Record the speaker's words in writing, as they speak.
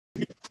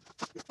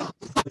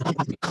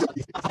I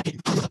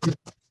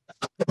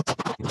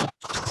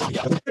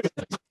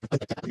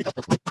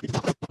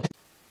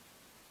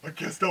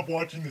can't stop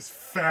watching this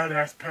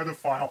fat-ass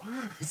pedophile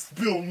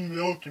spill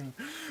milk and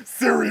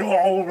cereal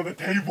all over the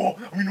table.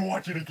 I'm gonna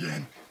watch it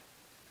again.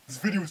 This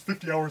video is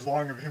 50 hours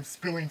long of him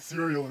spilling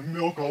cereal and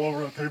milk all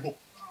over the table.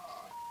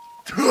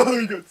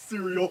 He got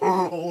cereal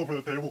all over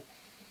the table.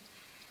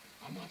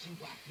 I'm watching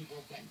black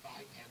people bend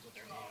buying hands with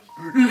their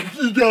hands.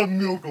 He got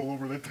milk all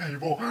over the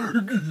table.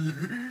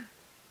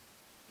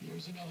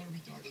 Here's another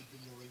retarded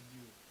video of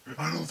you.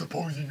 I don't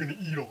suppose you're gonna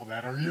eat all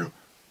that, are you?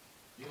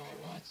 You know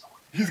what?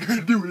 He's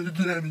gonna do it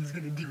again. He's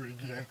gonna do it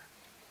again.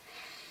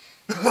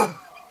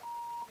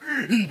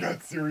 He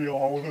got cereal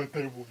all over the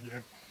table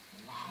again.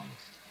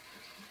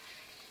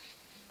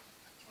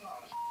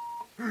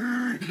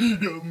 He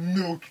got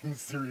milk and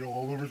cereal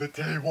all over the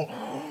table.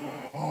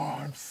 Oh,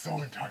 I'm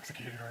so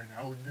intoxicated right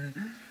now.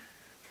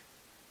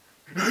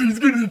 He's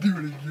gonna do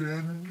it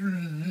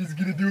again. He's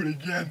gonna do it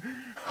again.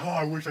 Oh,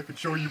 I wish I could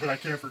show you, but I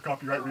can't for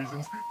copyright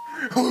reasons.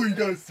 Oh, he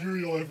got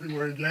cereal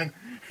everywhere again.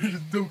 He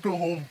just dumped the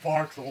whole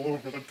box all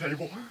over the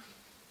table.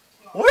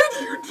 Why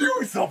do you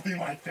do something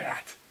like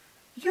that?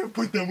 You can't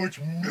put that much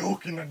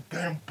milk in a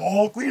damn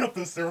bowl. Clean up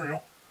the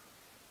cereal.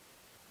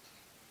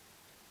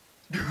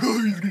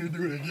 Oh, he's gonna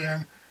do it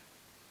again.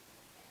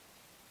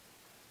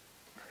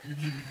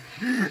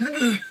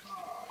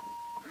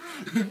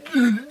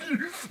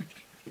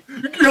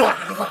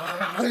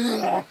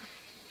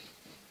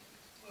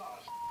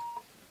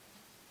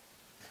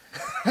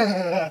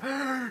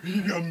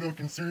 He got milk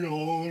and cereal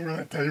all over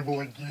the table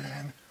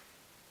again.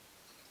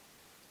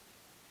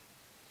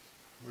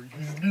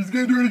 He's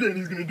gonna do it again.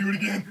 He's gonna do it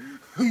again.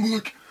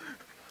 Look.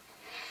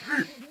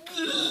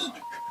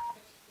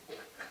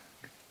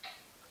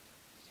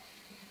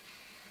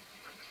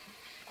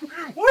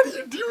 Why do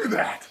you do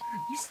that?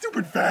 You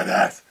stupid fat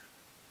ass.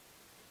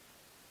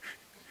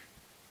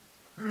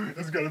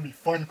 It's gotta be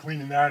fun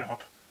cleaning that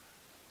up.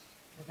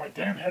 With my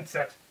damn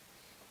headset.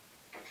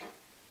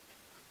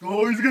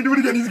 Oh, he's gonna do it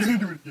again. He's gonna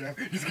do it again.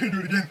 He's gonna do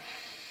it again.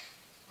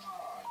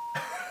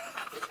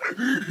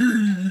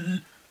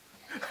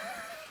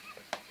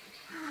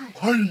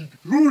 Why?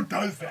 Who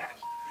does that?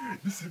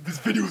 This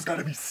video's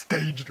gotta be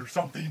staged or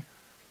something.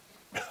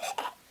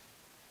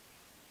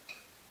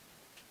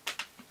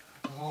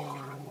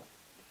 Oh.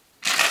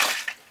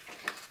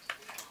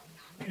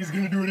 He's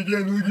gonna do it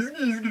again. Look, he's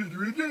gonna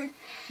do it again.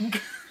 He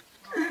did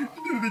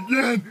it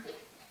again.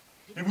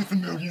 And with the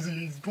milk,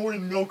 he's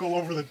pouring milk all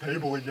over the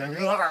table again.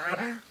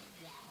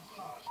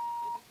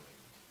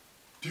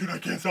 Dude, I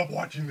can't stop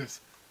watching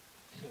this.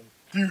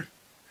 Dude,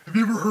 have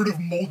you ever heard of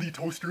Moldy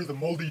Toaster, the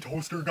Moldy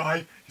Toaster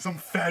guy? He's some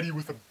fatty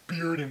with a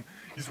beard and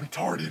he's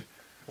retarded,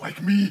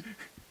 like me.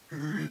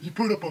 He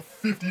put up a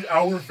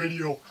 50-hour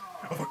video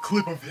of a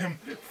clip of him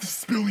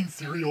spilling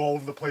cereal all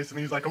over the place, and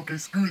he's like, okay,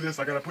 screw this,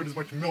 I gotta put as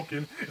much milk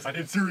in as I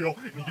did cereal,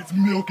 and he gets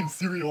milk and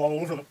cereal all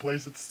over the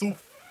place. It's so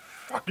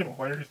fucking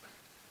hilarious.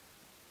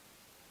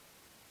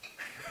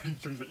 He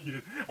tries to eat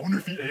it. I wonder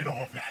if he ate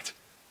all of that.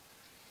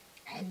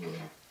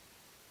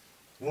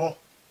 Well,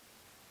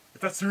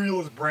 if that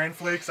cereal is bran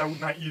flakes, I would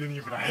not eat any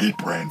of it. I hate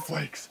bran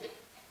flakes.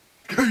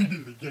 He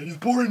did it again. He's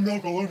pouring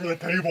milk all over the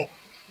table.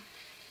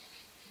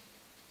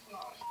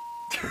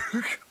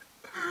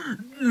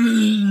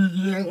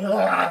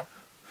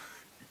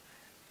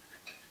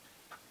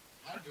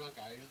 How drunk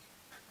are you?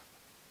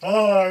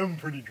 Oh, I'm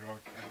pretty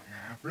drunk.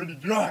 Pretty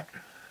drunk.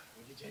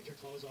 Would you take your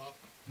clothes off?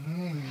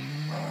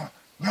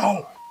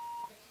 No.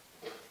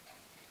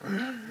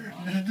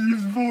 He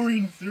keeps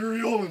pouring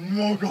cereal and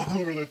milk all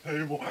over the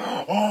table.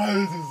 Oh,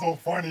 this is so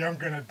funny. I'm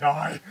gonna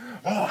die.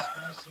 Oh,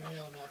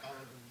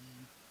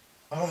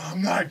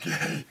 I'm not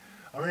gay.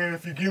 I mean,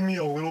 if you give me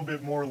a little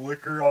bit more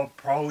liquor, I'll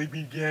probably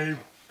be gay,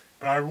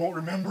 but I won't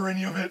remember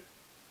any of it.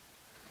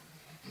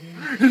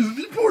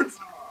 He poured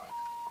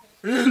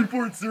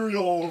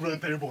cereal all over the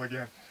table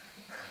again.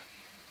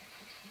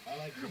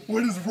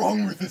 What is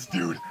wrong with this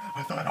dude?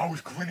 I thought I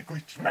was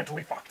clinically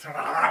mentally fucked,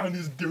 and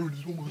this dude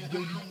is almost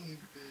dead.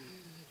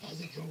 How's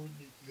it going,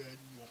 Nick Vet?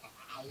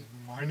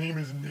 My name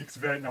is Nick's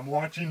Vet, and I'm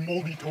watching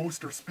Moldy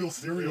Toaster spill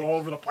cereal all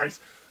over the place.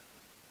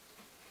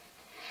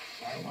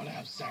 I want to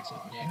have sex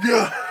with Nick.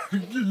 Yeah,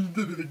 you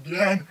did it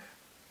again.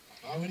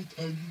 How many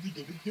times is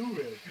he gonna do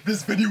it?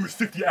 This video is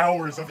 50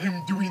 hours of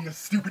him doing this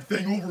stupid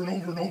thing over and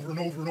over and over and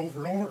over and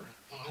over and over.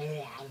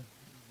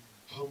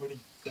 How many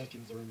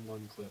seconds are in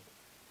one clip?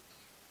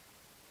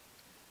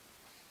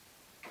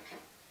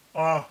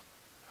 I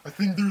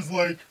think there's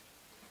like,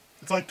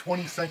 it's like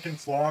 20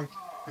 seconds long.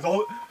 It's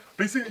all,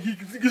 basically,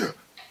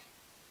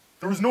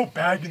 there was no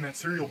bag in that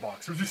cereal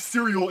box. There was just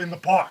cereal in the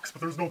box, but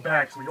there was no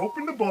bag. So he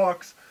opened the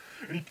box,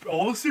 and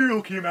all the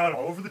cereal came out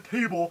all over the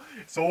table,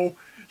 so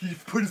he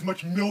put as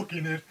much milk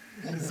in it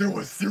as there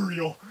was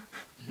cereal.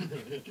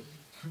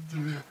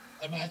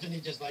 Imagine he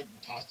just like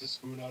tossed a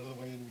spoon out of the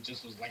way and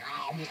just was like,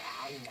 I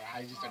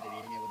just started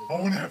eating it with his I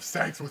want to have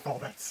sex with all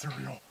that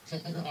cereal.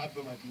 I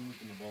put my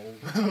penis in the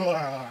bowl.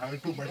 I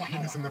put my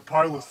penis in the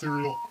pile of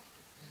cereal.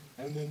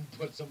 And then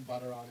put some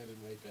butter on it and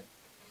rape it.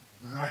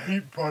 I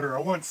hate butter.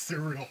 I want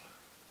cereal.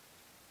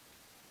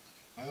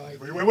 I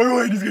like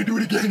Wait. He's gonna do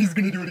it again. He's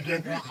gonna do it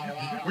again.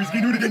 He's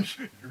gonna do it again.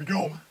 Here we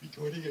go.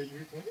 Recording? Are you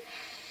recording?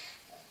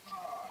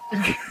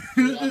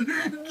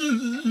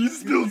 He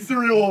spilled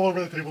cereal all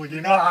over the table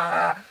again.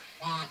 Ah!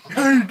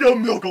 He got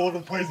milk all over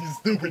the place, you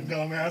stupid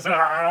dumbass.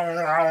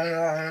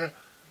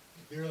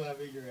 You're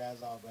laughing your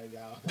ass off right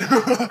now.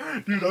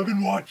 Dude, I've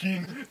been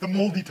watching the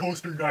moldy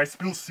toaster guy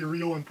spill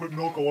cereal and put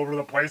milk all over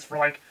the place for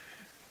like...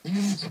 You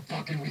need some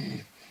fucking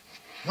weed.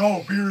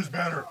 No, beer is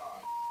better.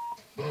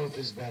 Both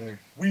is better.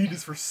 Weed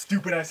is for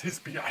stupid ass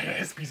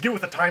hippies. Get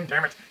with the time,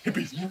 damn it.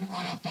 Hippies. You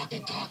wanna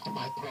fucking talk to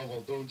my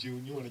provo, don't you?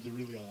 And you wanna get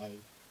really high.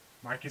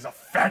 Mikey's a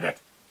faggot.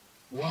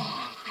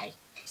 Why?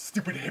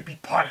 Stupid hippie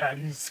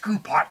pothead, you screw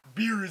pot.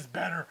 Beer is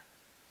better.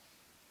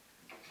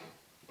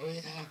 Oh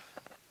yeah.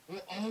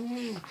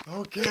 Oh.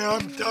 Okay,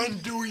 I'm done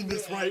doing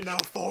this right now,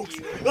 folks.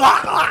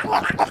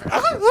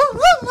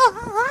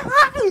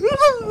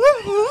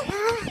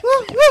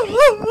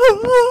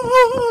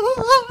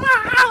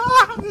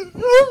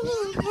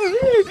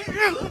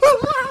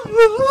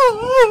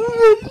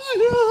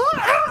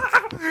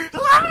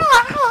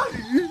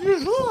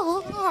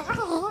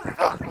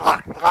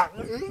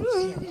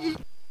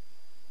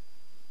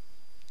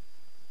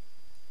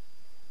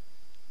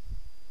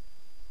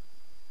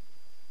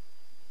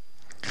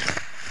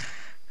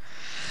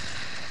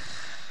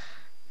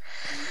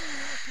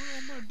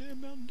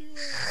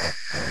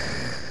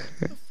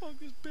 The fuck,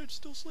 this bitch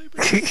still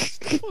sleeping?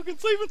 Still fucking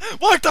sleeping?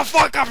 Wake the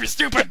fuck up, you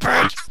stupid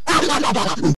bitch!